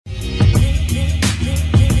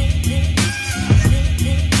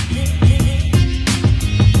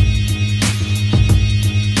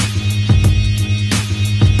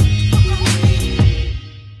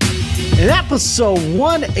episode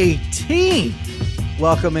 118.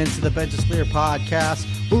 Welcome into the Bench is Clear podcast,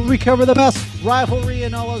 where we cover the best rivalry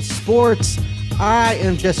in all of sports. I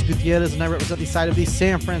am Jesse Gutierrez, and I represent the side of the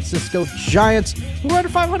San Francisco Giants, who were under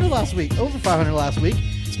 500 last week, over 500 last week.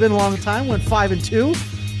 It's been a long time, went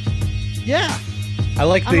 5-2. Yeah. I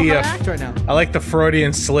like right now. I like the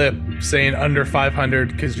Freudian slip saying under 500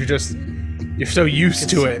 because you're so used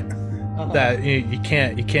to it that you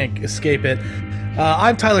can't escape it.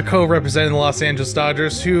 I'm Tyler Cove, representing the Los Angeles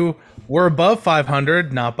Dodgers, who were above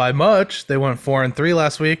 500, not by much. They went 4-3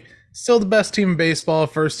 last week. Still the best team in baseball,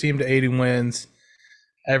 first team to 80 wins.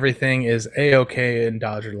 Everything is A-OK in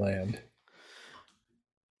Dodger land.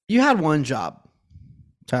 You had one job,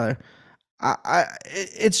 Tyler.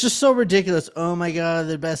 It's just so ridiculous. Oh my God,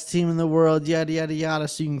 the best team in the world, yada, yada, yada.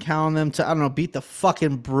 So you can count on them to, I don't know, beat the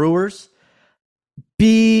fucking Brewers.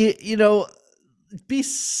 Be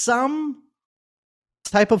some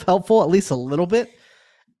type of helpful, at least a little bit.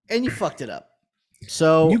 And you fucked it up.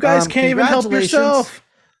 So you guys can't even help yourself.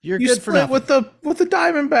 You good for nothing. with the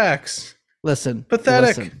Diamondbacks. Listen.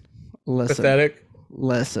 Pathetic. Listen. Pathetic.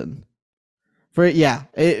 Listen.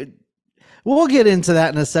 We'll get into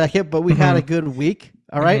that in a second, but we had a good week.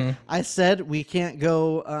 All right. I said we can't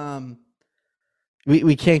go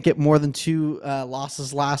we can't get more than 2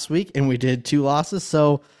 losses last week, and we did 2 losses.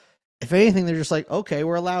 So if anything, they're just like, okay,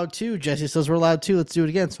 we're allowed 2. Jesse says we're allowed 2. Let's do it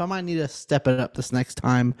again. So I might need to step it up this next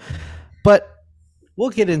time. But we'll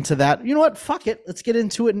get into that. You know what? Fuck it. Let's get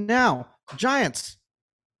into it now. Giants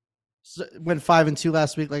went 5-2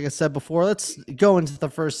 last week, like I said before. Let's go into the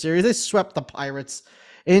first series. They swept the Pirates.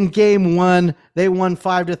 In game 1, they won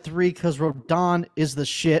 5-3 because Rodon is the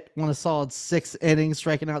shit. Won a solid 6 innings,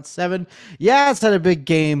 striking out 7. Yeah, it's had a big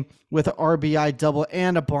game with an RBI double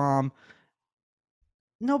and a bomb.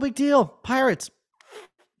 No big deal. Pirates.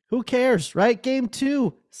 Who cares, right? Game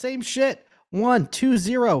 2, same shit.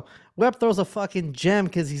 1-2-0. Webb throws a fucking gem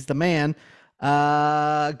because he's the man.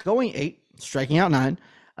 Going 8, striking out 9.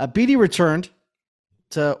 Beatty returned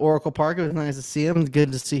to Oracle Park. It was nice to see him.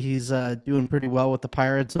 Good to see he's doing pretty well with the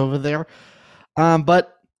Pirates over there.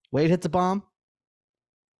 But Wade hits a bomb.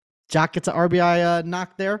 Jock gets an RBI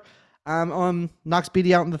knock there. Knocks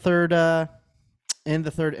Beatty out in the third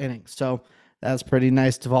inning. So that's pretty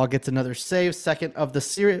nice. Duvall gets another save, second of the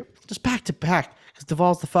series, just back to back, because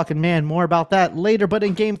Duvall's the fucking man. More about that later. But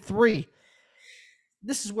in game 3,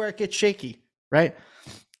 this is where it gets shaky, right?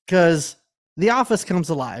 Because the office comes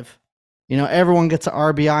alive. You know, everyone gets an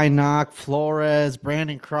RBI knock. Flores,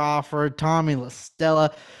 Brandon Crawford, Tommy La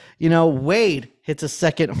Stella. You know, Wade hits a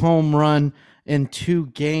second home run in 2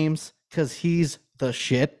 games because he's the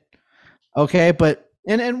shit. Okay, but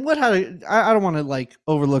and Wood had I don't want to like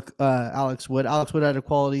overlook Alex Wood. Alex Wood had a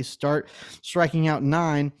quality start, striking out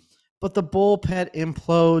 9, but the bullpen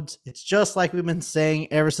implodes. It's just like we've been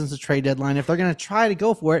saying ever since the trade deadline. If they're going to try to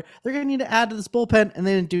go for it, they're going to need to add to this bullpen, and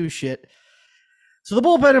they didn't do shit. So the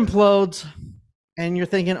bullpen implodes, and you're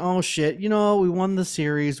thinking, oh shit, you know, we won the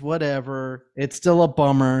series, whatever. It's still a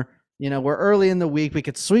bummer. You know, we're early in the week. We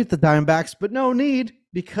could sweep the Diamondbacks, but no need,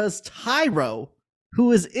 because Tyro,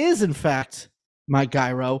 who is in fact my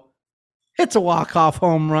Gyro, hits a walk-off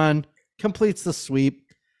home run, completes the sweep.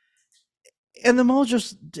 And the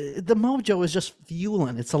mojo is just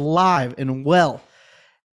fueling. It's alive and well.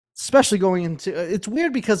 Especially going into, it's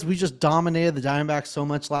weird because we just dominated the Diamondbacks so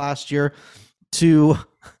much last year. To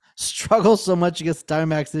struggle so much against the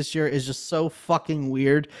Diamondbacks this year is just so fucking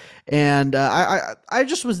weird. And I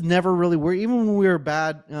just was never really worried, even when we were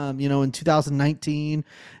bad, in 2019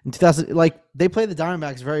 and 2000, like they played the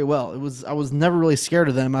Diamondbacks very well. I was never really scared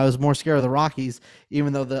of them. I was more scared of the Rockies,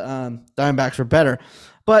 even though the Diamondbacks were better.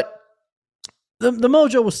 But the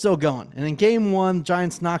mojo was still going. And in game 1,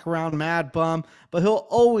 Giants knock around Mad Bum, but he'll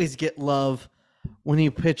always get love when he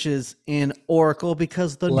pitches in Oracle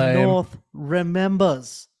because the North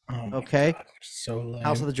remembers. Oh okay. God, so lame.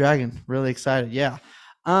 House of the Dragon. Really excited. Yeah.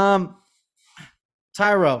 Tyro,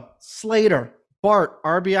 Slater, Bart,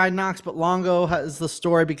 RBI knocks, but Longo has the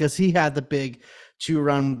story because he had the big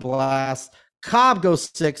 2-run blast. Cobb goes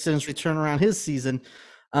 6 in his return around his season.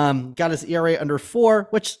 Got his ERA under 4,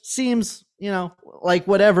 which seems, like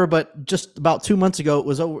whatever, but just about 2 months ago, it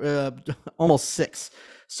was almost 6.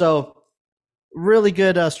 So really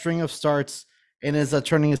good string of starts and is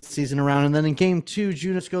turning his season around. And then in game 2,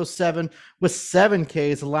 Junis goes 7 with 7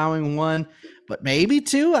 Ks, allowing 1, but maybe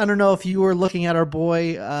 2. I don't know if you were looking at our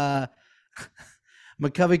boy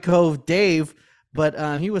McCovey Cove Dave,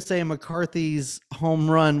 but he was saying McCarthy's home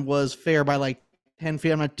run was fair by like 10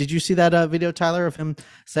 feet. Did you see that video, Tyler, of him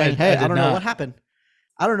saying, I don't know what happened.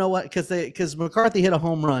 I don't know what, because McCarthy hit a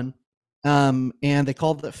home run, and they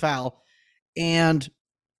called it foul. And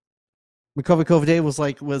Makovi Kovade was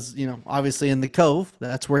obviously in the Cove.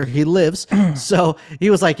 That's where he lives. So he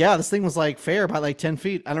was like, yeah, this thing was like fair by like 10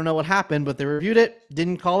 feet. I don't know what happened, but they reviewed it,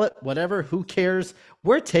 didn't call it, whatever. Who cares?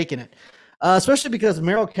 We're taking it. Especially because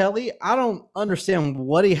Merrill Kelly, I don't understand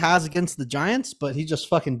what he has against the Giants, but he just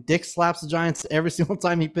fucking dick slaps the Giants every single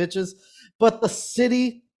time he pitches. But the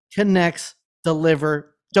City Connects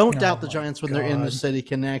deliver. Don't doubt the Giants when they're in the City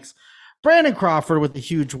Connects. Brandon Crawford with a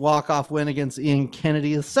huge walk-off win against Ian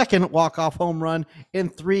Kennedy, the second walk-off home run in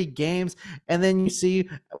 3 games. And then you see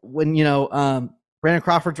when, Brandon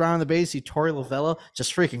Crawford driving the base, you Torey Lovullo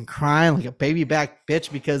just freaking crying like a baby back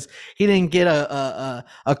bitch because he didn't get a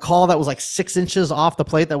call that was like 6 inches off the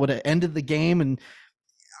plate that would have ended the game. And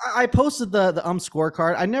I posted the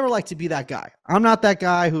scorecard. I never like to be that guy. I'm not that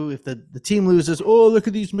guy who, if the team loses, oh, look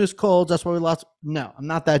at these missed calls, that's why we lost. No, I'm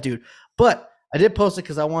not that dude. But I did post it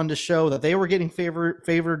because I wanted to show that they were getting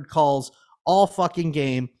favored calls all fucking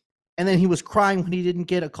game. And then he was crying when he didn't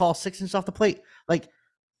get a call 6 inches off the plate. Like,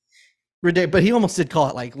 but he almost did call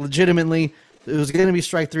it, like, legitimately. It was going to be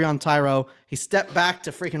strike 3 on Tyro. He stepped back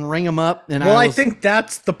to freaking ring him up. And I think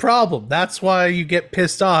that's the problem. That's why you get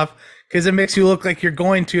pissed off, because it makes you look like you're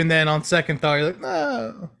going to, and then on second thought, you're like,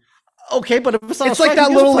 no. Okay, but if it's like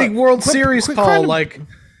that Little League World Series call. Like,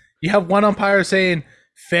 you have one umpire saying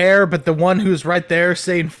fair, but the one who's right there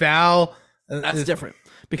saying foul. That's different.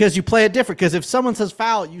 Because you play it different. Because if someone says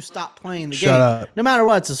foul, you stop playing the game. Shut up. No matter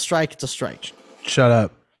what, it's a strike. It's a strike. Shut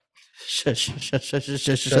up. Shut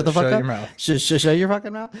the fuck up. Your mouth. Shut your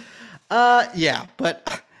fucking mouth. Yeah,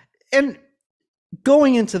 but and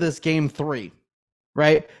going into this game 3,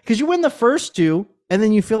 right? Because you win the first 2, and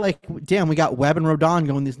then you feel like, damn, we got Webb and Rodon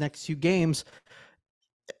going these next 2 games.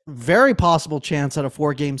 Very possible chance at a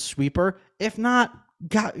 4-game sweeper. If not,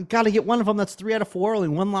 got to get one of them that's 3 out of 4. Only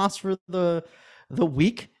 1 loss for the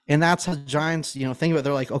week. And that's how Giants, think about it.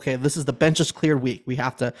 They're like, okay, this is the bench's cleared week.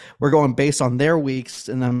 We're going based on their weeks.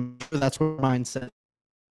 And I'm sure that's what mindset.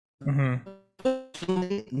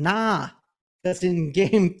 Nah, that's in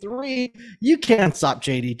game 3. You can't stop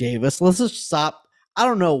JD Davis. Let's just stop. I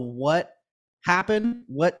don't know what happened.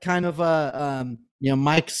 What kind of,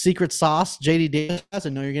 Mike's secret sauce JD Davis has. I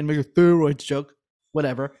know you're going to make a steroids joke.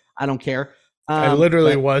 Whatever. I don't care. I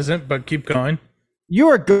literally wasn't, but keep going. You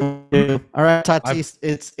are good. All right, Tatis,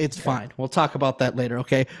 it's fine. We'll talk about that later,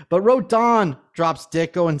 okay? But Rodon drops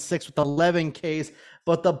dick going 6 with 11 Ks.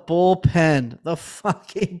 But the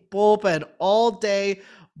fucking bullpen all day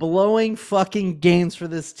blowing fucking games for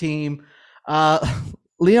this team.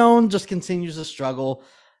 Leon just continues to struggle.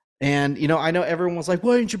 And, I know everyone was like,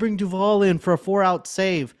 why didn't you bring Duvall in for a 4-out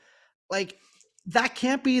save? Like, that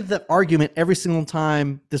can't be the argument every single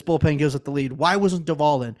time this bullpen gives it the lead. Why wasn't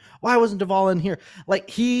Duvall in? Why wasn't Duvall in here?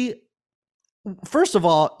 Like, first of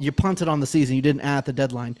all, you punted on the season. You didn't add at the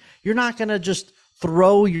deadline. You're not going to just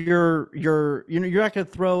throw you're not going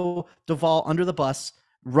to throw Duvall under the bus,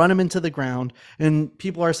 run him into the ground. And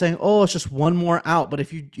people are saying, oh, it's just one more out. But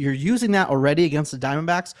if you're using that already against the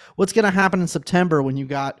Diamondbacks, what's going to happen in September when you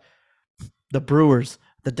got the Brewers,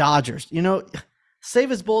 the Dodgers,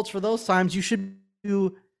 save his bullets for those times. You should,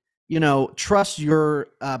 trust your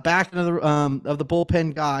back end of the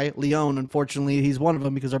bullpen guy, Leon. Unfortunately, he's one of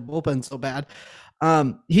them because our bullpen's so bad.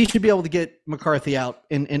 He should be able to get McCarthy out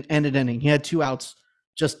and end an inning. He had 2 outs.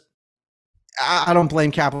 Just, I don't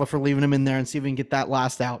blame Capela for leaving him in there and see if we can get that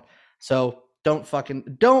last out. So don't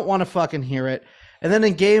want to fucking hear it. And then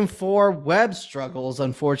in game 4, Webb struggles,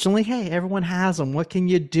 unfortunately. Hey, everyone has them. What can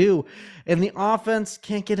you do? And the offense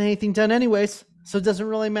can't get anything done anyways. So it doesn't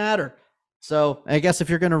really matter. So I guess if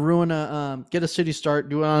you're going to get a city start,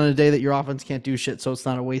 do it on a day that your offense can't do shit, so it's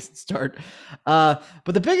not a wasted start. But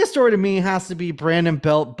the biggest story to me has to be Brandon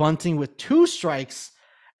Belt bunting with 2 strikes,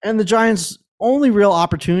 and the Giants' only real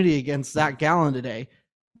opportunity against Zach Gallen today.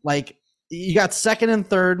 Like, you got second and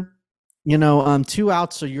third, 2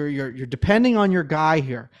 outs, so you're depending on your guy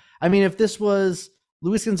here. I mean, if this was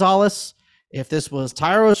Luis Gonzalez, if this was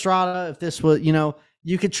Tyro Estrada, if this was,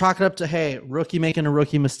 you could chalk it up to, hey, rookie making a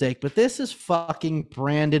rookie mistake. But this is fucking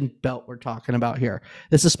Brandon Belt we're talking about here.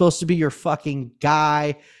 This is supposed to be your fucking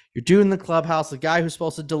guy. You're doing the clubhouse, the guy who's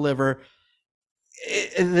supposed to deliver.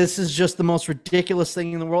 This is just the most ridiculous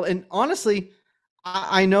thing in the world. And honestly,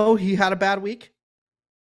 I know he had a bad week,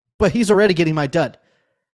 but he's already getting my dud.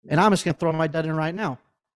 And I'm just going to throw my dud in right now.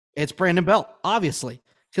 It's Brandon Belt, obviously.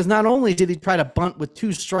 Because not only did he try to bunt with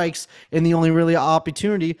 2 strikes in the only really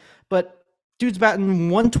opportunity, but dude's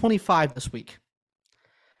batting 125 this week.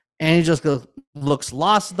 And he just looks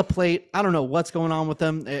lost at the plate. I don't know what's going on with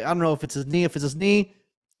him. I don't know if it's his knee. If it's his knee,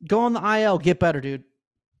 go on the IL, get better, dude.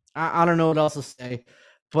 I don't know what else to say.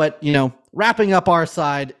 But, you know, wrapping up our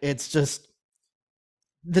side, it's just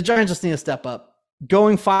the Giants just need to step up.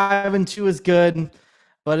 Going 5-2 is good,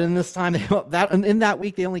 but in this time, in that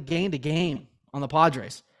week, they only gained a game on the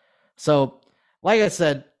Padres. So, like I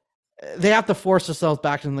said, they have to force themselves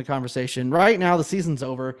back into the conversation. Right now, the season's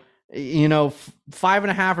over. You know,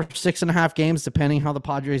 5.5 or 6.5 games, depending how the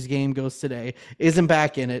Padres game goes today, isn't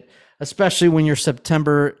back in it, especially when your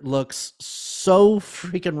September looks so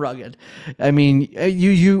freaking rugged. I mean,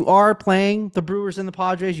 you are playing the Brewers and the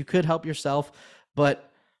Padres. You could help yourself, but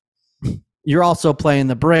you're also playing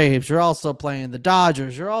the Braves. You're also playing the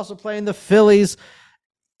Dodgers. You're also playing the Phillies.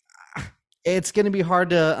 It's going to be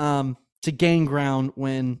hard to gain ground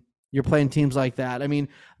when you're playing teams like that. I mean,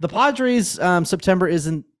 the Padres September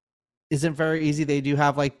isn't very easy. They do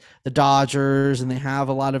have like the Dodgers, and they have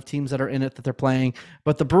a lot of teams that are in it that they're playing,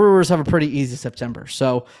 but the Brewers have a pretty easy September.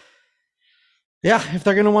 So yeah, if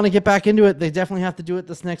they're going to want to get back into it, they definitely have to do it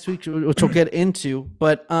this next week, which we'll get into.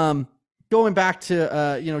 But going back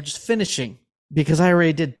to just finishing, because I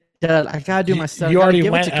already did that. I got to do my stuff. You already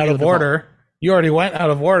went out of order. You already went out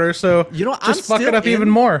of order, so just fuck it up even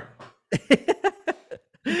more.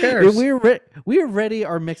 Who cares? We already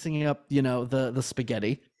are mixing up, the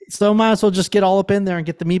spaghetti. So might as well just get all up in there and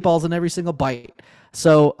get the meatballs in every single bite.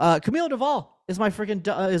 So Camilo Doval is my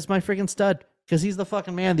freaking stud, because he's the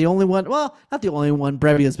fucking man. The only one. Well, not the only one.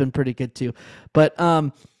 Brevy has been pretty good too, but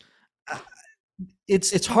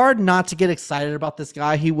it's hard not to get excited about this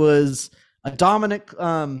guy. He was a dominant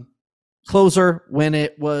closer when he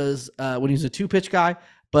was a 2-pitch guy,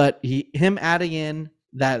 but him adding in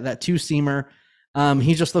that 2-seamer,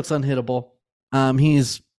 he just looks unhittable.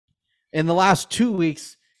 He's in the last 2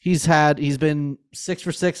 weeks. He's been 6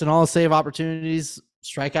 for 6 in all the save opportunities,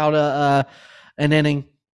 strike out an inning.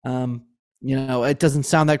 It doesn't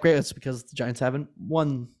sound that great. It's because the Giants haven't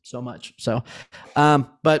won so much. So,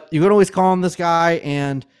 but you can always call him this guy,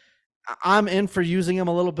 and I'm in for using him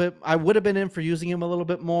a little bit. I would have been in for using him a little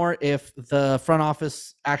bit more if the front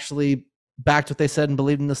office actually backed what they said and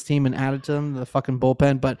believed in this team and added to them the fucking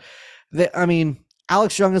bullpen. But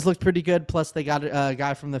Alex Young has looked pretty good. Plus, they got a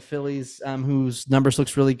guy from the Phillies whose numbers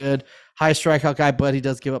looks really good. High strikeout guy, but he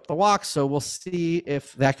does give up the walks. So we'll see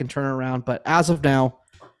if that can turn around. But as of now,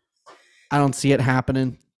 I don't see it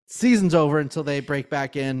happening. Season's over until they break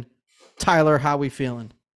back in. Tyler, how we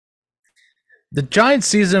feeling? The Giants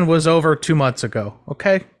season was over 2 months ago,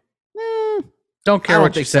 okay? Don't care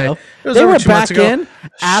what you say. So. They were back in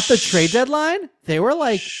at the trade deadline. They were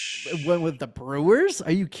like, went with the Brewers.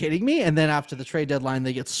 Are you kidding me? And then after the trade deadline,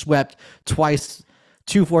 they get swept twice,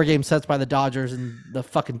 2 4-game sets by the Dodgers and the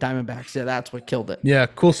fucking Diamondbacks. Yeah, that's what killed it. Yeah,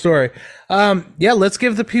 cool story. Let's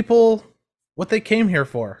give the people what they came here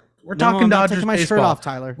for. We're talking Dodgers baseball. My shirt off,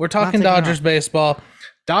 Tyler. We're talking Dodgers baseball.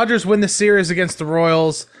 Dodgers win the series against the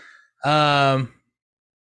Royals.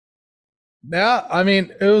 Yeah, I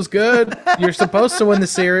mean, it was good. You're supposed to win the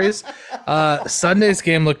series. Sunday's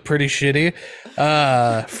game looked pretty shitty.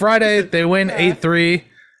 Friday, they win 8-3.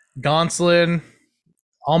 Gonsolin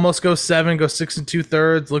almost goes 7, goes 6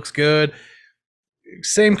 2/3. Looks good.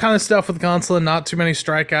 Same kind of stuff with Gonsolin. Not too many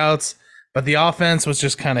strikeouts, but the offense was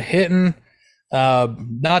just kind of hitting.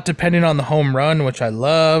 Not depending on the home run, which I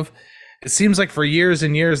love. It seems like for years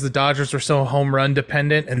and years, the Dodgers were so home run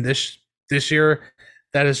dependent, and this year,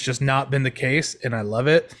 that has just not been the case, and I love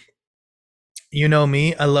it. You know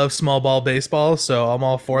me, I love small ball baseball, so I'm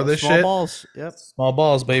all for this shit. Small balls, yep. Small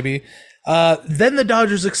balls, baby. Then the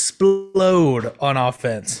Dodgers explode on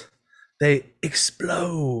offense. They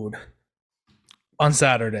explode on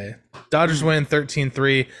Saturday. Dodgers win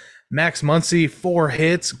 13-3. Max Muncy, 4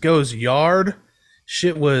 hits, goes yard.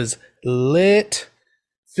 Shit was lit.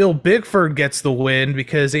 Phil Bickford gets the win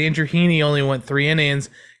because Andrew Heaney only went 3 innings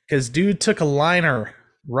because dude took a liner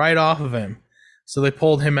right off of him. So they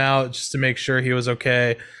pulled him out just to make sure he was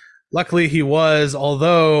okay. Luckily he was,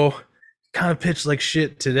 although kind of pitched like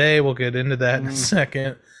shit today. We'll get into that in a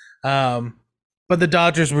second. But the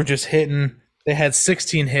Dodgers were just hitting. They had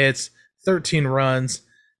 16 hits, 13 runs.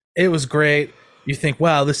 It was great. You think,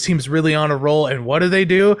 wow, this team's really on a roll. And what do? They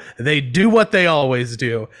do what they always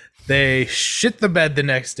do. They shit the bed the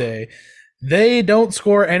next day. They don't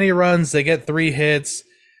score any runs. They get 3 hits.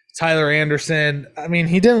 Tyler Anderson, I mean,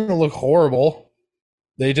 he didn't look horrible.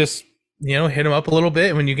 They just, hit him up a little bit.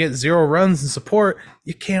 And when you get 0 runs in support,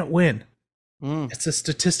 you can't win. It's a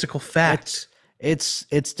statistical fact. It's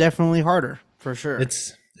definitely harder, for sure.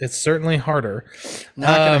 It's certainly harder.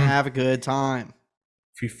 Not going to have a good time.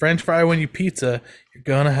 If you French fry when you pizza, you're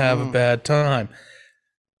going to have a bad time.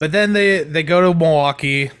 But then they go to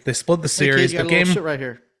Milwaukee. They split the series. Hey, kid, you got a little shit right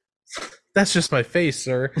here. That's just my face,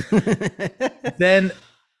 sir. Then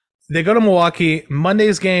They go to Milwaukee.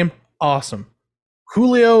 Monday's game, awesome.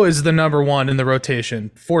 Julio is the number one in the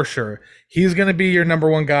rotation for sure. He's going to be your number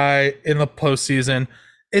one guy in the postseason.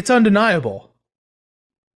 It's undeniable.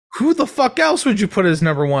 Who the fuck else would you put as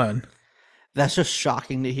number one? That's just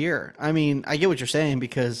shocking to hear. I mean, I get what you're saying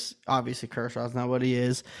because obviously Kershaw's not what he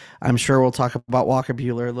is. I'm sure we'll talk about Walker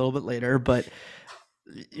Buehler a little bit later, but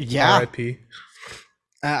yeah. R.I.P.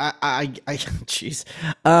 Jeez.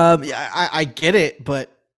 I get it,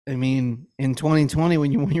 but I mean, in 2020,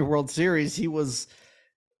 when you won your World Series, he was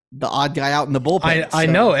the odd guy out in the bullpen. I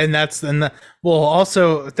know, well,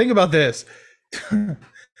 also think about this.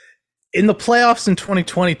 In the playoffs in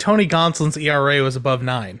 2020, Tony Gonsolin's ERA was above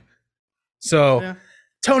 9. So yeah.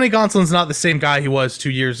 Tony Gonsolin's not the same guy he was 2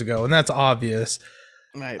 years ago, and that's obvious.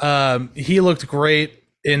 Right. He looked great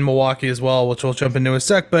in Milwaukee as well, which we'll jump into in a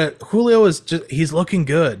sec. But Julio he's looking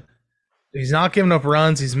good. He's not giving up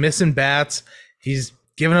runs. He's missing bats. He's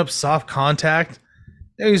giving up soft contact.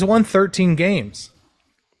 He's won 13 games.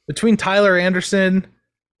 Between Tyler Anderson,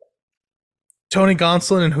 Tony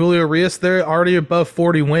Gonsolin, and Julio Urias, they're already above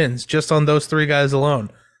 40 wins just on those three guys alone,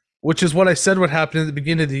 which is what I said would happen at the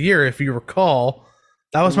beginning of the year. If you recall,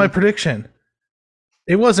 that was my prediction.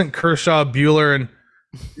 It wasn't Kershaw, Buehler, and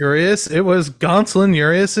Urias. It was Gonsolin,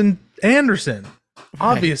 Urias, and Anderson.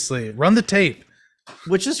 Obviously, right. Run the tape.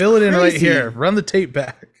 Which is fill it crazy. In right here. Run the tape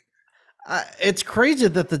back. It's crazy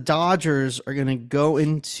that the Dodgers are going to go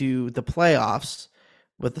into the playoffs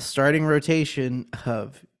with the starting rotation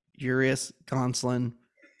of Urias, Gonsolin.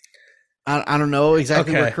 I don't know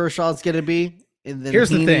exactly where Kershaw's going to be. And then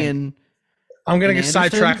here's the thing. I'm going to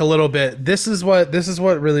sidetrack a little bit. This is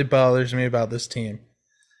what really bothers me about this team.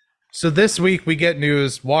 So this week we get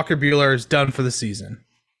news Walker Buehler is done for the season,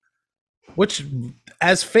 which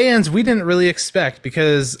as fans we didn't really expect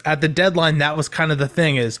because at the deadline that was kind of the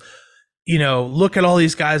thing is, look at all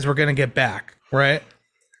these guys we're going to get back, right?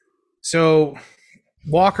 So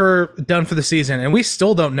Walker done for the season, and we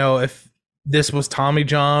still don't know if this was Tommy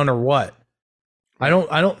John or what. I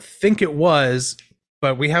don't think it was,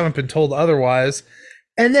 but we haven't been told otherwise.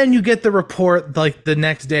 And then you get the report like the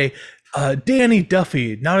next day, Danny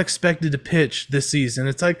Duffy not expected to pitch this season.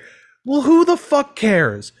 It's like, well, who the fuck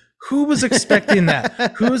cares? Who was expecting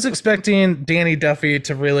that? Who was expecting Danny Duffy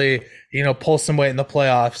to really, pull some weight in the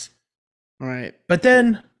playoffs? Right. But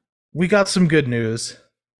then we got some good news,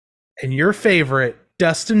 and your favorite,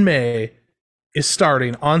 Dustin May, is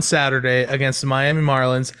starting on Saturday against the Miami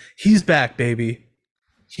Marlins. He's back, baby.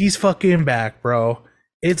 He's fucking back, bro.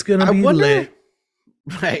 It's going to be lit.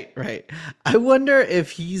 Right. I wonder if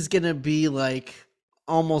he's going to be like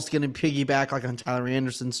almost going to piggyback like on Tyler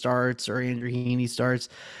Anderson starts or Andrew Heaney starts.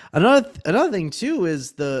 Another thing too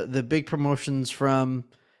is the big promotions from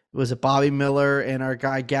was it Bobby Miller and our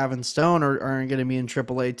guy Gavin Stone are going to be in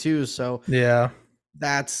AAA too. So yeah.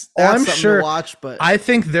 That's I'm something sure to watch, but I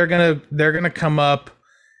think they're gonna come up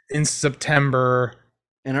in September,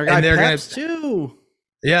 and our guy Peps too.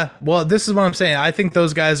 Yeah, well, this is what I'm saying. I think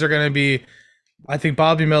those guys are gonna be. I think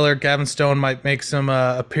Bobby Miller, Gavin Stone might make some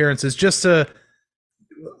appearances just to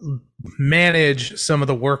manage some of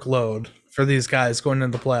the workload for these guys going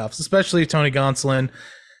into the playoffs, especially Tony Gonsolin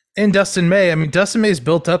and Dustin May. I mean, Dustin May's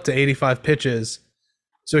built up to 85 pitches,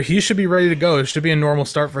 so he should be ready to go. It should be a normal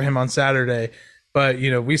start for him on Saturday. But,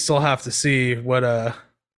 we still have to see what,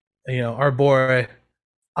 our boy,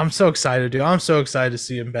 I'm so excited, dude. I'm so excited to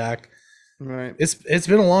see him back. Right. It's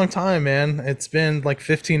been a long time, man. It's been like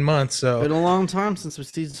 15 months. So it's been a long time since we've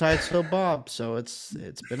seen Sideshow Bob. So it's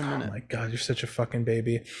been a minute. Oh my God, you're such a fucking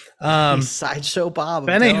baby. Sideshow Bob.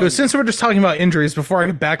 But anyway, since we're just talking about injuries, before I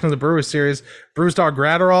get back to the Brewers series, Brewers dog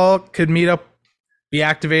Gratterall could be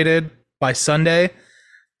activated by Sunday.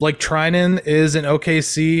 Blake Trinan is in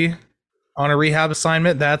OKC on a rehab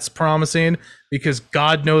assignment. That's promising because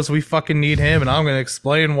God knows we fucking need him, and I'm going to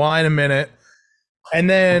explain why in a minute. And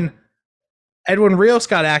then Edwin Rios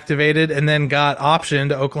got activated and then got optioned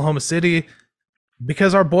to Oklahoma City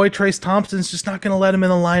because our boy Trace Thompson's just not going to let him in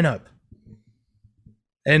the lineup.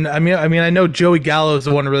 And I mean, I know Joey Gallo is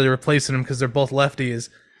the one really replacing him because they're both lefties.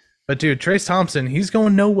 But dude, Trace Thompson, he's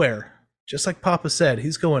going nowhere. Just like Papa said,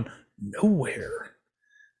 he's going nowhere.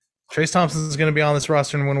 Trace Thompson is going to be on this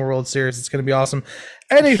roster and win a World Series. It's going to be awesome.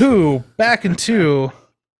 Anywho, back into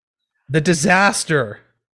the disaster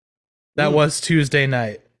that was Tuesday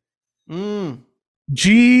night.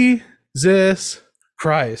 Jesus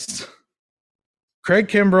Christ. Craig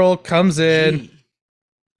Kimbrell comes in.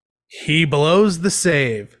 He blows the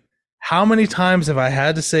save. How many times have I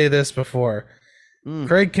had to say this before?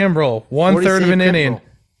 Craig Kimbrell, 1/3 of an inning.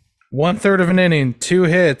 1/3 of an inning, 2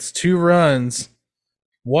 hits, 2 runs.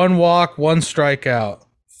 1 walk, 1 strikeout,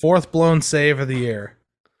 4th blown save of the year.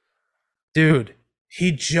 Dude,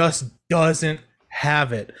 he just doesn't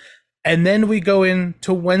have it. And then we go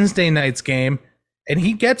into Wednesday night's game, and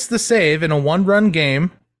he gets the save in a 1-run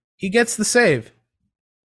game. He gets the save,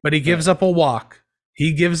 but he gives up a walk.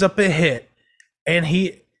 He gives up a hit, and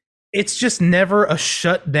it's just never a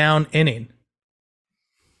shutdown inning.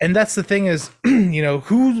 And that's the thing is,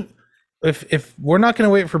 if we're not going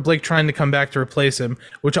to wait for Blake Treinen to come back to replace him,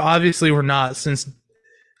 which obviously we're not, since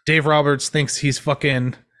Dave Roberts thinks he's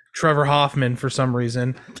fucking Trevor Hoffman for some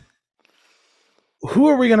reason, who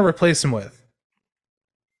are we going to replace him with?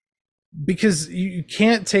 Because you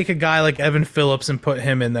can't take a guy like Evan Phillips and put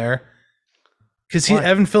him in there, because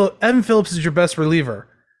Evan Phillips is your best reliever.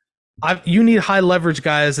 You need high leverage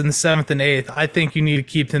guys in the 7th and 8th. I think you need to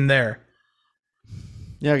keep him there.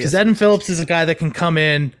 Yeah, because Evan Phillips is a guy that can come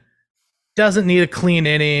in, doesn't need a clean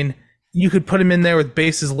inning. You could put him in there with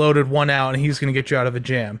bases loaded, 1 out, and he's going to get you out of a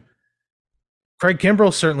jam. Craig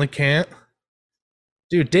Kimbrell certainly can't.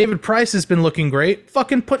 Dude, David Price has been looking great.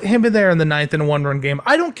 Fucking put him in there in the 9th in a 1-run game.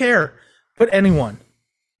 I don't care. Put anyone.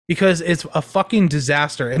 Because it's a fucking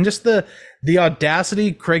disaster. And just the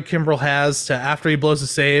audacity Craig Kimbrell has to, after he blows a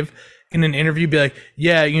save, in an interview be like,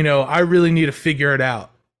 yeah, I really need to figure it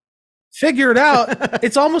out. Figure it out?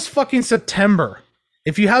 It's almost fucking September.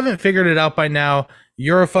 If you haven't figured it out by now,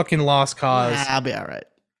 you're a fucking lost cause. I'll be all right.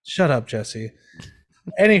 Shut up, Jesse.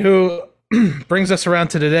 Anywho, brings us around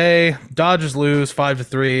to today. Dodgers lose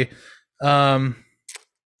 5-3. A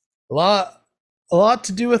lot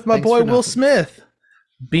to do with my boy Will Smith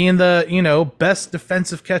being the best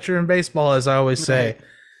defensive catcher in baseball, as I always say.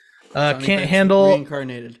 Can't handle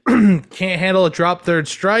a drop third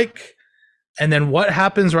strike, and then what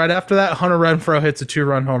happens right after that? Hunter Renfroe hits a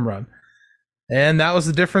 2-run home run, and that was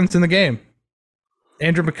the difference in the game.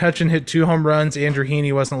 Andrew McCutchen hit 2 home runs. Andrew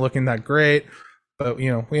Heaney wasn't looking that great, but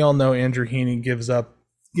we all know Andrew Heaney gives up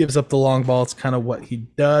the long ball. It's kind of what he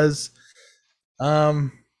does.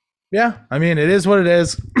 Yeah, I mean, it is what it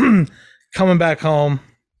is. Coming back home,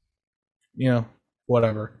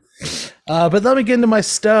 whatever. But let me get into my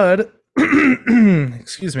stud.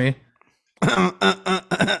 Excuse me.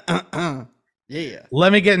 Yeah.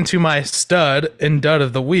 Let me get into my stud and dud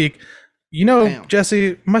of the week. Damn.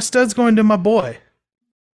 Jesse, my stud's going to my boy.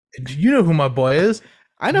 You know who my boy is.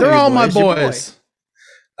 I know. They're all my boys.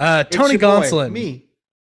 Tony Gonsolin. Me.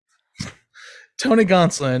 Tony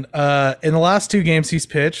Gonsolin. In the last 2 games he's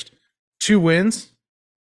pitched, 2 wins,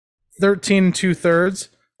 13 2/3.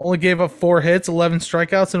 Only gave up 4 hits, 11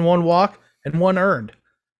 strikeouts, and 1 walk, and 1 earned.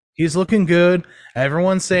 He's looking good.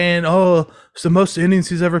 Everyone's saying, oh, it's the most innings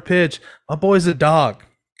he's ever pitched. My boy's a dog,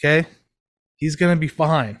 okay? He's going to be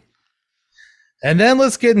fine. And then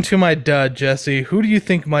let's get into my dud, Jesse. Who do you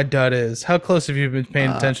think my dud is? How close have you been paying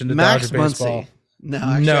attention to Max Dodger baseball? Muncy. No,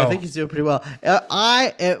 actually, I think he's doing pretty well.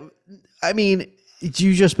 I mean,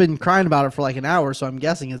 you've just been crying about it for like an hour, so I'm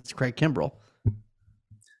guessing it's Craig Kimbrell.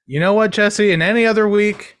 You know what, Jesse? In any other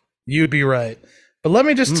week, you'd be right. But let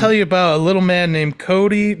me just tell you about a little man named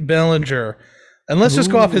Cody Bellinger. And let's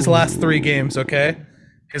just go off his last 3 games, okay?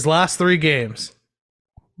 His last 3 games.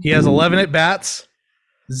 He has 11 at-bats,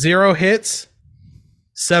 0 hits,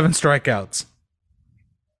 7 strikeouts.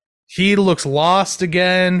 He looks lost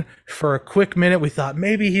again. For a quick minute, we thought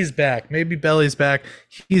maybe he's back. Maybe Belly's back.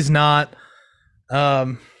 He's not.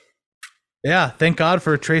 Yeah, thank God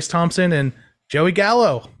for Trace Thompson and Joey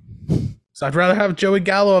Gallo. So I'd rather have Joey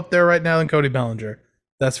Gallo up there right now than Cody Bellinger.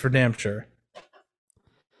 That's for damn sure.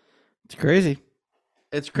 It's crazy.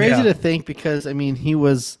 It's crazy to think because, I mean, he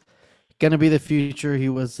was going to be the future. He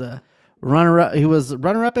was runner-up. He was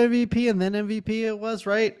runner-up MVP and then MVP it was,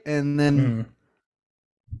 right? And then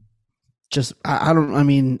just, I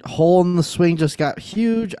mean, hole in the swing just got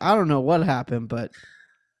huge. I don't know what happened, but.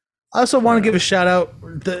 I also want to give a shout out.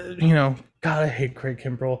 God, I hate Craig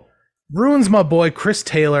Kimbrell. Ruins my boy Chris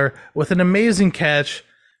Taylor with an amazing catch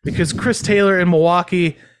because Chris Taylor in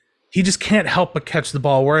Milwaukee, he just can't help but catch the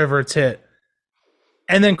ball wherever it's hit.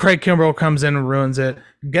 And then Craig Kimbrell comes in and ruins it.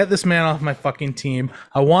 Get this man off my fucking team.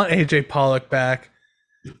 I want AJ Pollock back.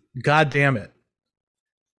 God damn it.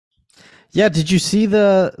 Yeah, did you see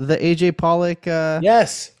the AJ Pollock?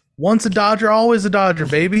 Yes. Once a Dodger, always a Dodger,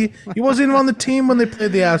 baby. He wasn't even on the team when they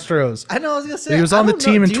played the Astros. I know. I was gonna say he was on the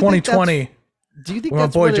team in 2020. Do you think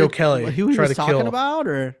that's my boy Joe Kelly who he was talking about,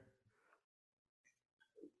 or?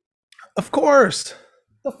 Of course.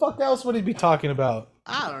 The fuck else would he be talking about?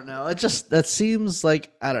 I don't know. That seems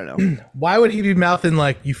like, I don't know. Why would he be mouthing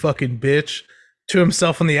like "you fucking bitch" to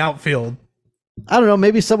himself in the outfield? I don't know.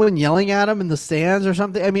 Maybe someone yelling at him in the stands or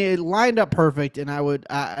something. I mean, it lined up perfect, and I would,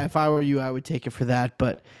 if I were you, I would take it for that.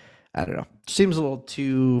 But I don't know. Seems a little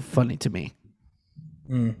too funny to me.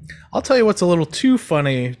 I'll tell you what's a little too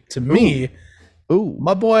funny to me. Ooh.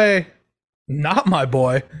 My boy, not my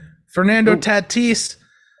boy, Fernando Tatis,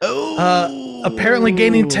 apparently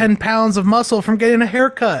gaining 10 pounds of muscle from getting a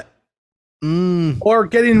haircut or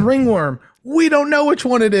getting ringworm. We don't know which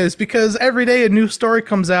one it is because every day a new story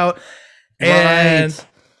comes out. And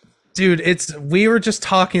dude, we were just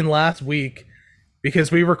talking last week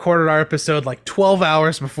because we recorded our episode like 12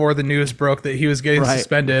 hours before the news broke that he was getting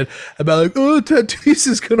suspended about like, oh, Tatis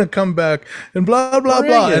is going to come back and blah, blah,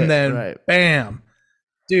 blah. And then bam,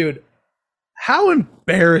 dude, how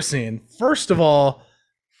embarrassing. First of all,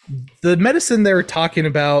 the medicine they were talking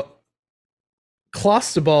about,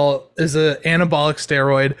 clostebol, is an anabolic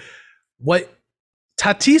steroid. What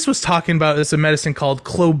Tatis was talking about is a medicine called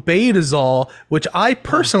clobetasol, which I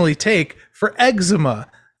personally take for eczema.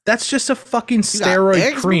 That's just a fucking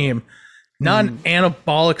steroid cream, not an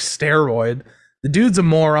anabolic steroid. The dude's a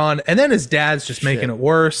moron. And then his dad's just making it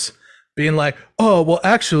worse, being like, oh, well,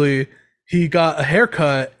 actually, he got a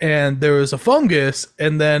haircut and there was a fungus.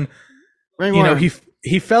 And then,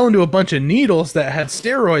 he fell into a bunch of needles that had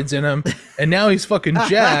steroids in them. And now he's fucking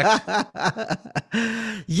jacked.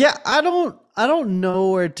 Yeah, I don't know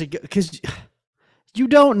where to go because you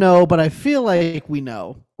don't know, but I feel like we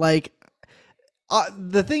know. Like,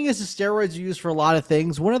 the thing is, the steroids are used for a lot of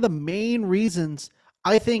things. One of the main reasons,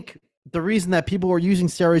 I think, the reason that people were using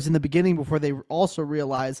steroids in the beginning before they also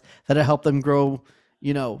realized that it helped them grow,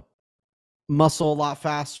 muscle a lot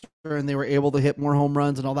faster and they were able to hit more home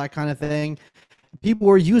runs and all that kind of thing. People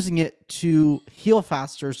were using it to heal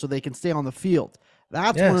faster so they can stay on the field.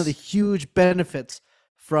 That's one of the huge benefits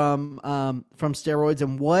from steroids.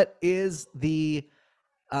 And what is the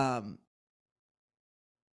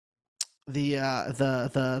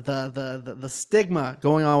stigma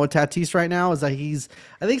going on with Tatis right now is that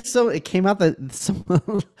it came out that some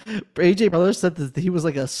AJ Brothers said that he was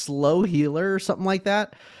like a slow healer or something like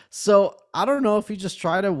that. So I don't know if he just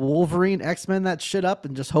tried to Wolverine X-Men that shit up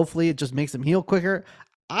and just hopefully it just makes him heal quicker.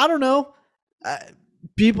 I don't know.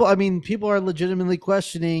 People are legitimately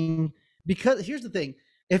questioning, because here's the thing.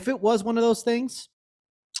 If it was one of those things,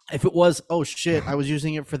 if it was, oh shit, I was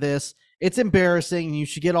using it for this, it's embarrassing and you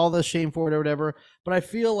should get all the shame for it or whatever. But I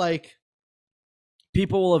feel like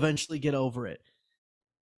people will eventually get over it.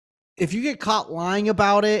 If you get caught lying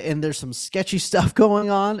about it and there's some sketchy stuff going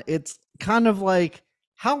on, it's kind of like,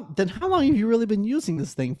 how long have you really been using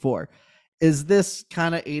this thing for? Is this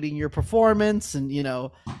kind of aiding your performance? And,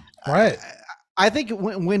 right. I think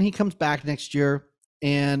when he comes back next year,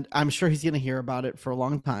 and I'm sure he's going to hear about it for a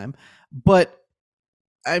long time, but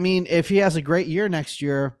I mean, if he has a great year next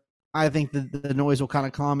year, I think that the noise will kind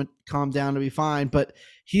of calm down to be fine, but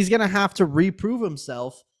he's going to have to reprove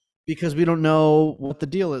himself because we don't know what the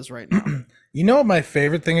deal is right now. You know what my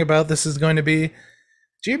favorite thing about this is going to be?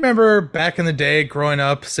 Do you remember back in the day growing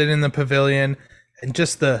up, sitting in the pavilion and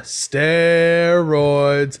just the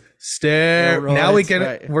steroids? Now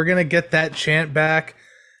we're going to get that chant back.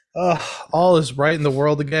 All is right in the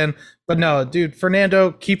world again. But no, dude,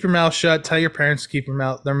 Fernando, keep your mouth shut. Tell your parents to keep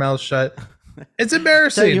their mouths shut. It's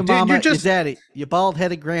embarrassing. Tell your mama, your daddy, your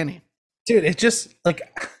bald-headed granny. Dude, it's just like,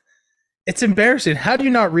 it's embarrassing. How do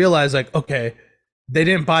you not realize, like, okay, they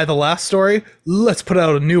didn't buy the last story, let's put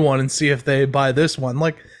out a new one and see if they buy this one.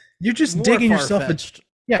 Like, you're just digging yourself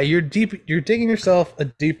you're digging yourself a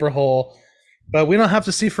deeper hole. But we don't have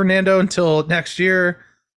to see Fernando until next year.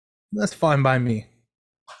 That's fine by me.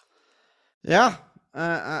 Yeah.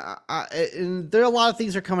 And there are a lot of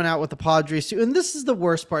things that are coming out with the Padres too. And this is the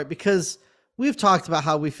worst part because we've talked about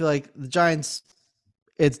how we feel like the Giants,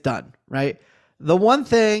 it's done, right? The one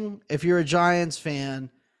thing, if you're a Giants fan,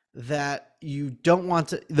 that you don't want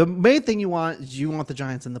to, the main thing you want is you want the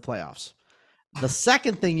Giants in the playoffs. The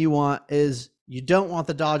second thing you want is you don't want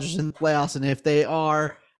the Dodgers in the playoffs. And if they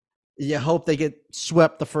are, you hope they get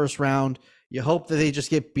swept the first round. You hope that they just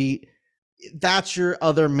get beat. That's your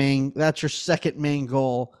second main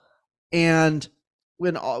goal. And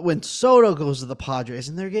when Soto goes to the Padres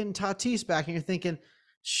and they're getting Tatis back and you're thinking,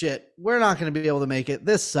 shit, we're not going to be able to make it.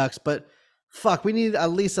 This sucks, but fuck, we need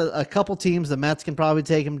at least a couple teams. The Mets can probably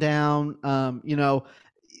take him down.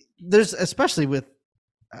 There's, especially with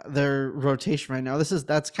their rotation right now,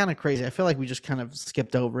 that's kind of crazy. I feel like we just kind of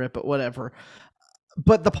skipped over it, but whatever.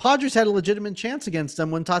 But the Padres had a legitimate chance against them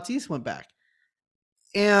when Tatis went back.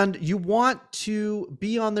 And you want to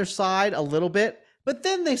be on their side a little bit, but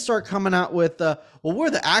then they start coming out with, we're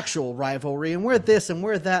the actual rivalry and we're this and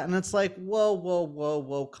we're that. And it's like,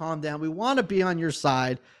 whoa, calm down. We want to be on your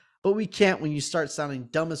side, but we can't when you start sounding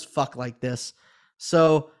dumb as fuck like this.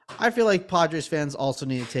 So I feel like Padres fans also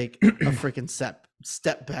need to take a freaking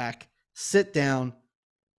step back, sit down,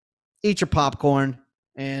 eat your popcorn,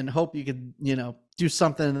 and hope you could, do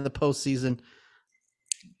something in the postseason.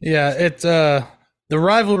 Yeah, the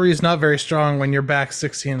rivalry is not very strong when you're back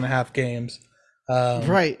 16 and a half games.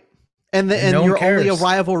 Right. And you're only a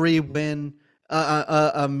rivalry when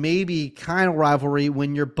a maybe kind of rivalry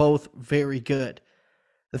when you're both very good.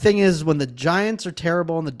 The thing is, when the Giants are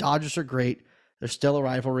terrible and the Dodgers are great, they're still a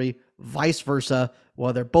rivalry. Vice versa.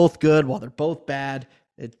 While they're both good, while they're both bad,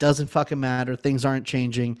 it doesn't fucking matter. Things aren't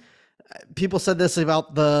changing. People said this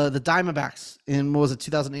about the Diamondbacks in, what was it,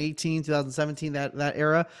 2018, 2017, that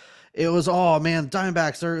era. It was, oh man,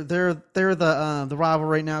 Diamondbacks, they're the rival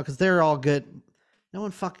right now because they're all good. No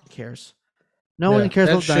one fucking cares. No one cares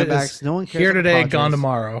about Diamondbacks. No one cares. Here today, about gone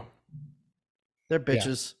tomorrow. They're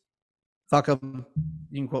bitches. Yeah. Fuck them.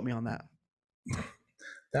 You can quote me on that.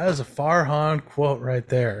 That is a Farhan quote right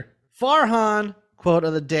there. Farhan quote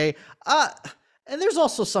of the day. And there's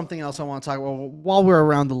also something else I want to talk about while we're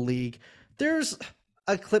around the league. There's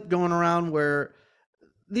a clip going around where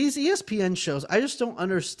these ESPN shows, I just don't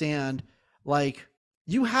understand. Like,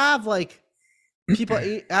 you have like people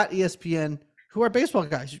at ESPN who are baseball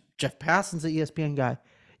guys. Jeff Passan's an ESPN guy.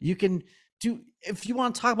 You can do, if you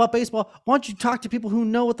want to talk about baseball, why don't you talk to people who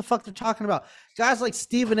know what the fuck they're talking about? Guys like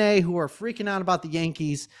Stephen A, who are freaking out about the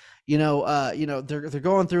Yankees. They're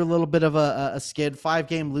going through a little bit of a skid,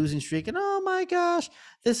 5-game losing streak, and oh my gosh,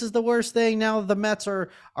 this is the worst thing. Now the Mets are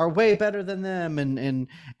way better than them, and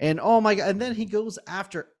oh my god, and then he goes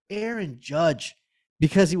after Aaron Judge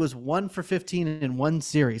because he was 1 for 15 in one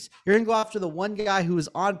series. You're gonna go after the one guy who is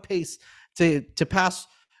on pace to pass,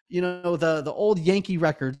 the old Yankee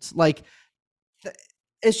records. Like,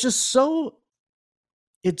 it's just so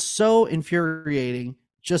infuriating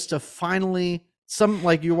just to finally.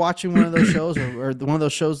 Like you're watching one of those shows or one of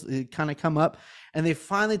those shows that kind of come up and they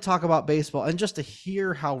finally talk about baseball, and just to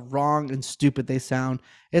hear how wrong and stupid they sound,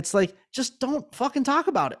 it's like, just don't fucking talk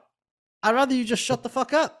about it. I'd rather you just shut the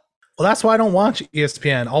fuck up. Well, that's why I don't watch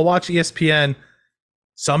ESPN. I'll watch ESPN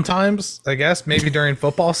sometimes, I guess, maybe during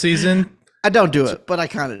football season. I don't do it, but I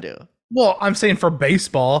kind of do. Well, I'm saying for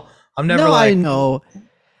baseball, I'm never I know.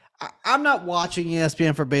 I'm not watching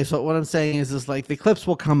ESPN for baseball. What I'm saying is like the clips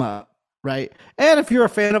will come up. Right. And if you're a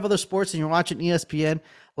fan of other sports and you're watching ESPN,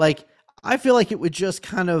 like, I feel like it would just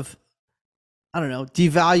kind of, I don't know,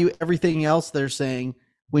 devalue everything else they're saying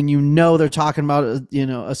when they're talking about,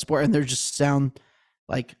 a sport, and they just sound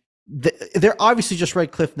like they're obviously just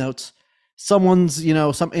write cliff notes. Someone's,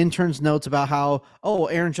 some intern's notes about how, oh,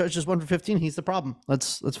 Aaron Judge is 1 for 15. He's the problem.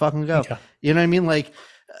 Let's fucking go. Yeah. You know what I mean? Like,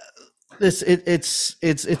 it's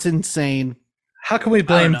insane. How can we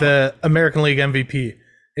blame the American League MVP?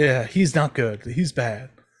 Yeah, he's not good. He's bad.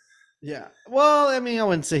 Yeah. Well, I mean, I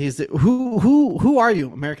wouldn't say he's who are you,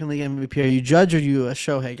 American League MVP? Are you Judge or are you a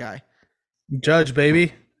Shohei guy? Judge,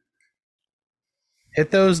 baby.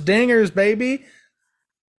 Hit those dingers, baby.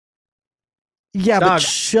 Yeah, but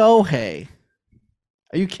Shohei.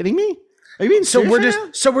 Are you kidding me? Are you being serious?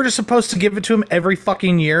 So we're just supposed to give it to him every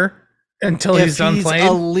fucking year until he's done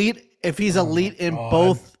playing? If he's elite in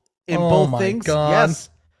both things, yes.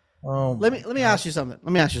 Oh, let me ask you something.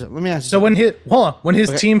 So when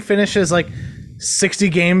his team finishes like 60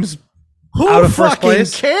 games out of first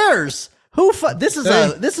place, who cares? This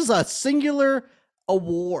is a singular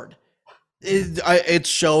award. It's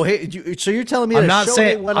Shohei. So you're telling me I'm not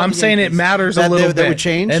saying I'm saying it matters a little bit. That would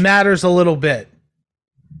change. It matters a little bit.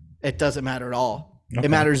 It doesn't matter at all. Okay. It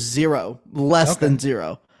matters zero, less than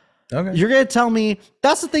zero. Okay. You're going to tell me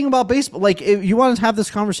that's the thing about baseball. Like, if you want to have this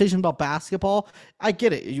conversation about basketball, I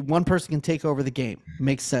get it. One person can take over the game.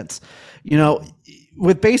 Makes sense.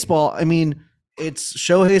 With baseball, I mean, it's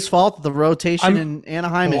Shohei's fault. The rotation in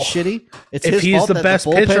Anaheim is shitty. It's his fault. If he's the best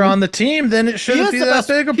pitcher on the team, then it shouldn't be that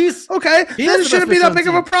big of then it shouldn't be that big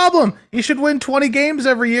of a problem. He should win 20 games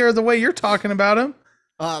every year the way you're talking about him.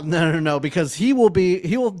 No, because he will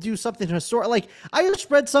do something historic. Like, I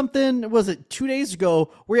just read something, was it 2 days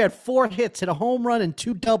ago, where he had 4 hits, hit a home run and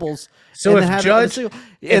 2 doubles. So if Judge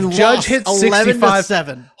hits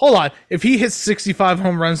 65, hold on, if he hits 65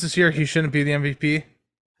 home runs this year, he shouldn't be the MVP?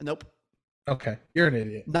 Nope. Okay, you're an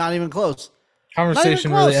idiot. Not even close.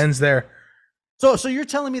 Conversation really ends there. So you're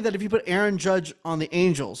telling me that if you put Aaron Judge on the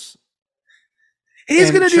Angels,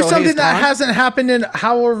 he's going to do something that hasn't happened in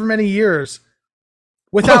however many years.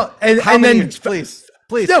 Without and then years? please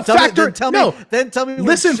no, tell me.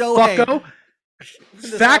 Listen, fucko.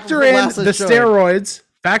 Factor in the steroids.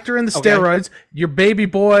 Factor in the steroids. Your baby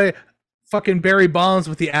boy, fucking Barry Bonds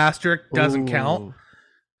with the asterisk doesn't count.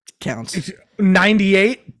 Counts.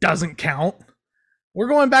 98 doesn't count. We're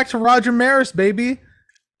going back to Roger Maris, baby.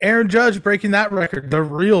 Aaron Judge breaking that record, the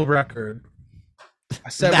real record. I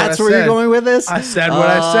said that's where you're going with this. I said what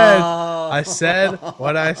I said. I said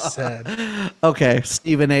what I said. Okay,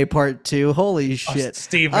 Stephen A. Part 2. Holy shit,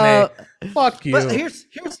 Stephen A. Fuck you. But here's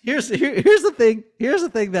the thing. Here's the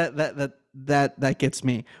thing that gets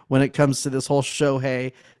me when it comes to this whole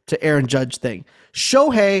Shohei to Aaron Judge thing.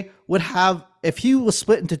 Shohei would have, if he was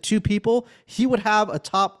split into two people, he would have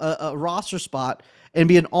a roster spot and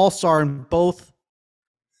be an all-star in both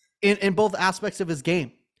aspects of his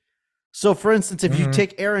game. So, for instance, if you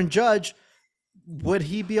take Aaron Judge, would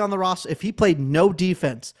he be on the roster if he played no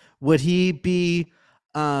defense? Would he be,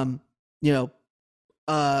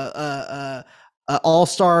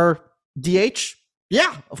 all-star DH?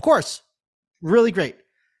 Yeah, of course. Really great.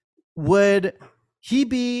 Would he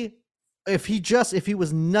be, if he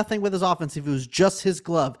was nothing with his offense, if it was just his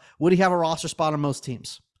glove, would he have a roster spot on most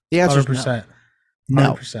teams? The answer is 100%.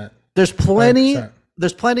 no. 100%. There's plenty. 100%.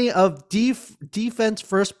 There's plenty of defense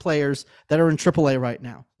first players that are in AAA right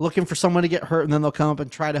now, looking for someone to get hurt, and then they'll come up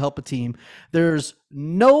and try to help a team. There's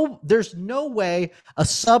no way a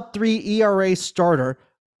sub-3 ERA starter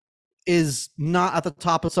is not at the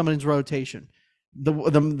top of somebody's rotation. The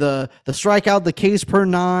strikeout, the Ks per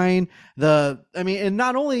 9, and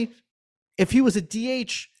not only if he was a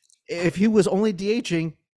DH, if he was only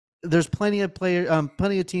DHing, there's plenty of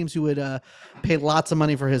teams who would pay lots of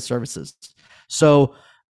money for his services. So,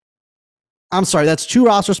 I'm sorry, that's 2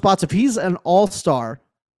 roster spots. If he's an all-star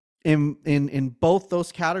in both those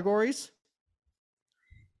categories,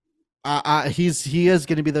 he is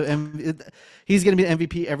going to be the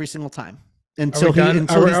MVP every single time until he's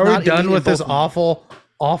done with this awful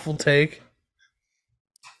take.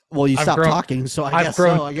 Well, you stopped talking, so I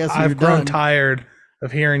guess I've grown tired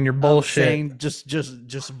of hearing your bullshit. Saying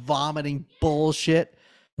just vomiting bullshit.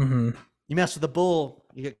 Mm-hmm. You mess with the bull,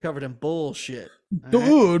 you get covered in bullshit.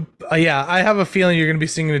 Dude, yeah, I have a feeling you're going to be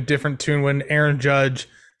singing a different tune when Aaron Judge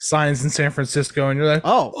signs in San Francisco, and you're like,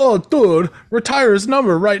 oh, dude, retire his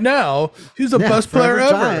number right now. He's the best player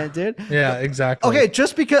ever. Giant, dude. Yeah, exactly. Okay,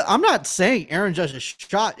 just because I'm not saying Aaron Judge is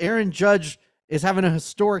shot. Aaron Judge is having a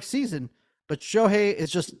historic season, but Shohei is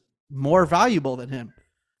just more valuable than him,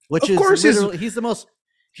 which of course he's the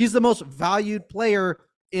most valued player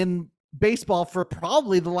in baseball for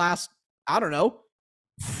probably the last, I don't know,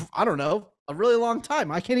 a really long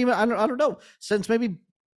time. I don't know, since maybe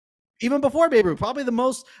even before Babe Ruth, probably the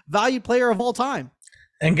most valued player of all time.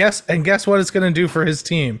 And guess what it's going to do for his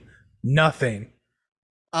team? Nothing.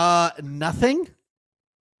 Nothing?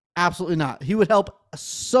 Absolutely not. He would help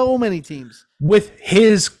so many teams. With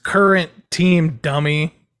his current team,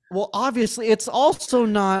 dummy. Well, obviously, it's also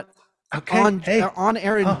not on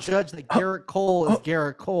Aaron Judge that Garrett Cole is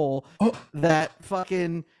Garrett Cole. That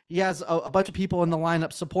fucking he has a bunch of people in the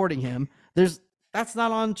lineup supporting him. That's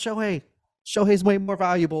not on Shohei. Shohei's way more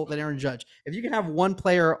valuable than Aaron Judge. If you can have one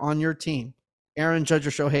player on your team, Aaron Judge or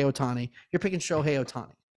Shohei Ohtani, you're picking Shohei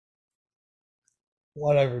Ohtani.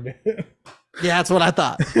 Whatever, dude. Yeah, that's what I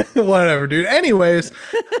thought. Whatever, dude. Anyways,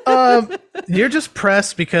 you're just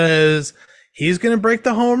pressed because he's gonna break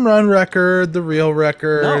the home run record, the real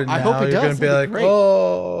record. No, and I hope he does. You're gonna be like, great.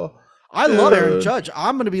 oh. I love Aaron Judge.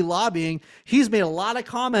 I'm going to be lobbying. He's made a lot of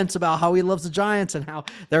comments about how he loves the Giants and how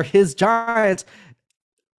they're his Giants.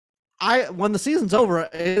 When the season's over,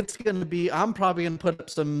 it's going to be, I'm probably going to put up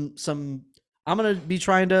some, I'm going to be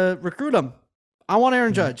trying to recruit him. I want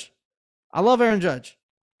Aaron Judge. I love Aaron Judge.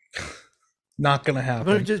 Not going to happen. I'm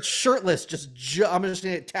going to just shirtless, I'm just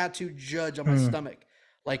going to tattoo Judge on my stomach.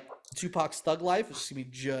 Like Tupac's Thug Life, it's just going to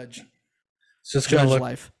be Judge. It's just Judge going to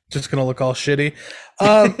life. Just gonna look all shitty.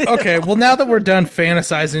 Okay, well now that we're done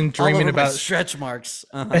fantasizing, dreaming about stretch marks,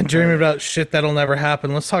 and dreaming about shit that'll never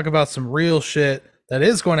happen, let's talk about some real shit that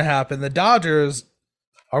is going to happen. The Dodgers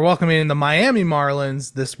are welcoming the Miami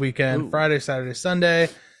Marlins this weekend, Friday, Saturday, Sunday.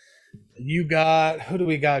 Who do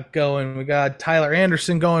we got going? We got Tyler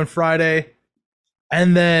Anderson going Friday,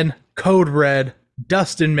 and then Code Red,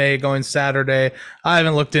 Dustin May going Saturday. I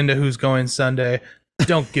haven't looked into who's going Sunday.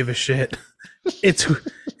 Don't give a shit.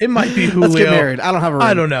 It might be Julio. Let's get married. I don't have a ring.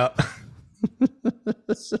 I don't know.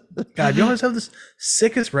 God, you always have the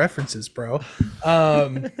sickest references, bro.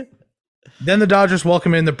 Then the Dodgers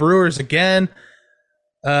welcome in the Brewers again.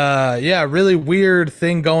 Really weird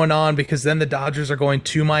thing going on because then the Dodgers are going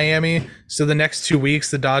to Miami. So the next 2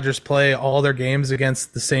 weeks, the Dodgers play all their games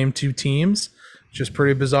against the same two teams, which is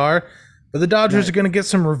pretty bizarre. But the Dodgers are going to get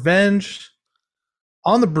some revenge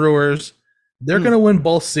on the Brewers. They're going to win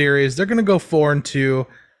both series. They're going to go 4-2.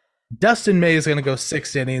 Dustin May is going to go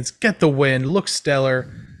 6 innings, get the win, look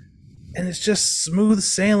stellar. and it's just smooth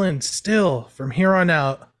sailing still from here on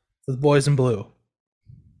out with boys in blue.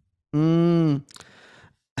 I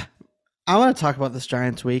want to talk about this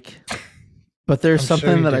Giants week, but there's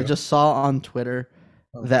something that I just saw on Twitter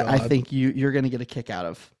that God. I think you're going to get a kick out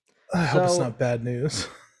of. I hope it's not bad news.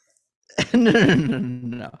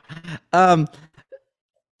 No.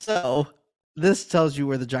 So this tells you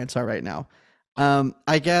where the Giants are right now.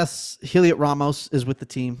 I guess Heliot Ramos is with the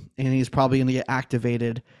team, and he's probably going to get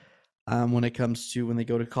activated when it comes to when they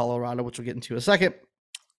go to Colorado, which we'll get into in a second.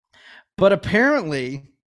 But apparently,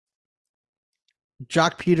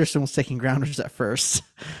 Jock Peterson was taking grounders at first.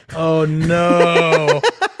 Oh, no.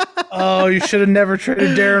 Oh, you should have never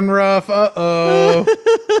traded Darren Ruff. Uh-oh.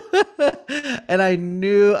 And I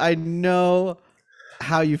know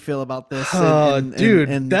how you feel about this.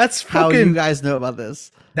 And that's how you guys know about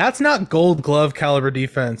this. That's not gold glove caliber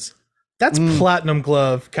defense. That's platinum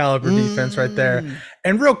glove caliber defense right there.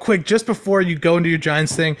 And real quick, just before you go into your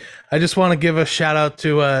Giants thing, I just want to give a shout out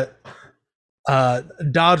to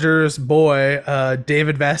Dodgers boy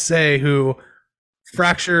David Vassegh, who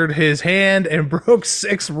fractured his hand and broke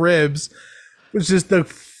 6 ribs, which is the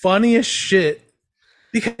funniest shit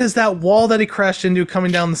because that wall that he crashed into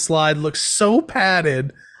coming down the slide looks so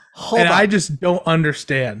padded. I just don't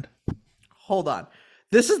understand. Hold on.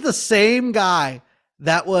 This is the same guy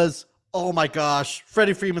that was, oh my gosh,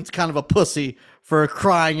 Freddie Freeman's kind of a pussy for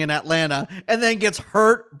crying in Atlanta, and then gets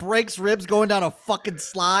hurt, breaks ribs going down a fucking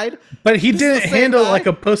slide. But he didn't handle it like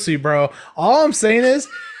a pussy, bro. All I'm saying is,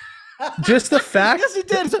 just the fact. Yes, he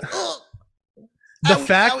did.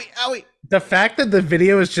 The fact that the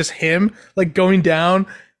video is just him like going down,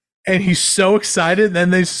 and he's so excited, and then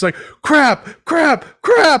they just like crap,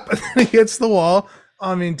 and then he hits the wall.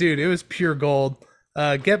 I mean, dude, it was pure gold.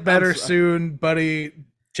 Get better soon, buddy.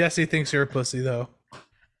 Jesse thinks you're a pussy, though.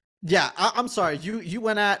 Yeah, I'm sorry. You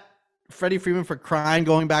went at Freddie Freeman for crying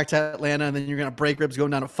going back to Atlanta, and then you're gonna break ribs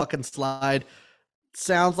going down a fucking slide.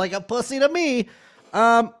 Sounds like a pussy to me.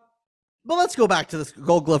 But let's go back to this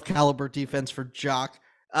Gold Glove caliber defense for Jock.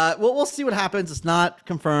 We'll see what happens. It's not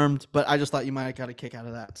confirmed, but I just thought you might have got a kick out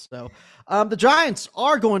of that. So the Giants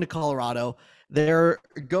are going to Colorado. They're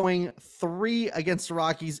going 3 against the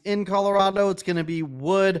Rockies in Colorado. It's going to be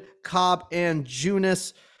Wood, Cobb, and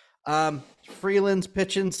Junis. Freeland's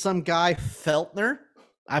pitching some guy, Feltner.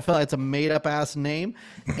 I feel like it's a made-up ass name.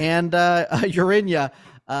 And Urinia.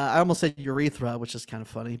 I almost said urethra, which is kind of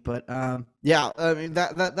funny. But yeah, I mean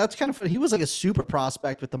that's kind of funny. He was like a super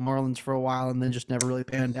prospect with the Marlins for a while and then just never really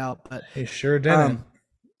panned out. But he sure didn't.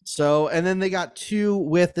 And then they got 2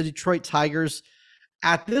 with the Detroit Tigers.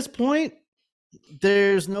 At this point,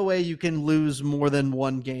 there's no way you can lose more than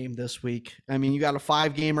 1 game this week. I mean, you got a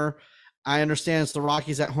 5-gamer. I understand it's the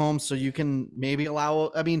Rockies at home, so you can maybe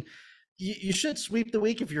allow. I mean, you should sweep the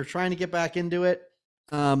week if you're trying to get back into it.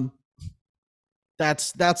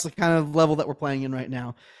 That's the kind of level that we're playing in right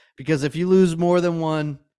now. Because if you lose more than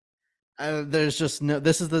 1, there's just no.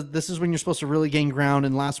 This is when you're supposed to really gain ground.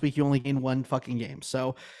 And last week you only gained 1 fucking game.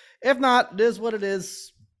 So if not, it is what it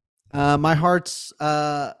is. My heart's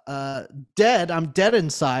dead. I'm dead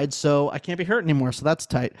inside, so I can't be hurt anymore. So that's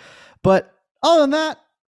tight. But other than that,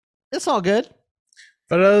 it's all good.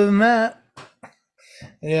 But other than that,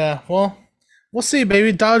 yeah, well, we'll see,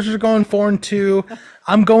 baby. Dodgers are going 4-2.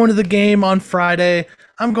 I'm going to the game on Friday.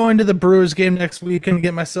 I'm going to the Brewers game next week and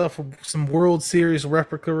get myself some World Series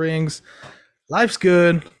replica rings. Life's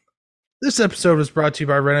good. This episode was brought to you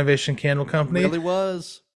by Renovation Candle Company. It really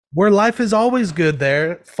was. Where life is always good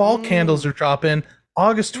there. Fall candles are dropping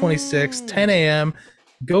August 26th, 10 a.m.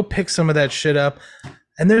 Go pick some of that shit up.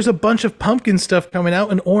 And there's a bunch of pumpkin stuff coming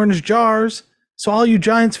out in orange jars. So all you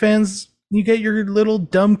Giants fans, you get your little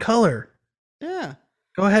dumb color. Yeah.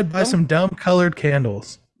 Go ahead, buy some dumb colored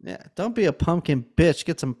candles. Yeah. Don't be a pumpkin bitch.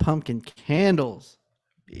 Get some pumpkin candles.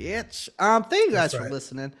 Bitch. Thank you guys for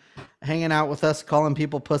listening, hanging out with us, calling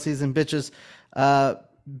people pussies and bitches.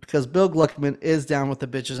 Because Bill Gluckman is down with the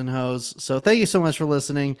bitches and hoes. So thank you so much for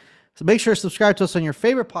listening. So make sure to subscribe to us on your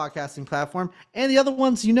favorite podcasting platform and the other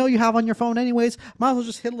ones you have on your phone anyways. Might as well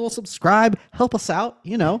just hit a little subscribe. Help us out.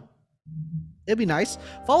 It'd be nice.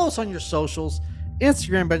 Follow us on your socials.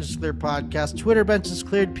 Instagram Benches Cleared Podcast, Twitter Benches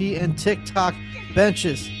Cleared P, and TikTok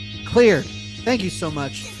Benches Cleared. Thank you so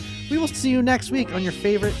much. We will see you next week on your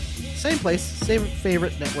favorite, same place, same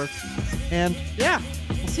favorite network. And yeah,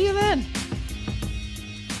 we'll see you then.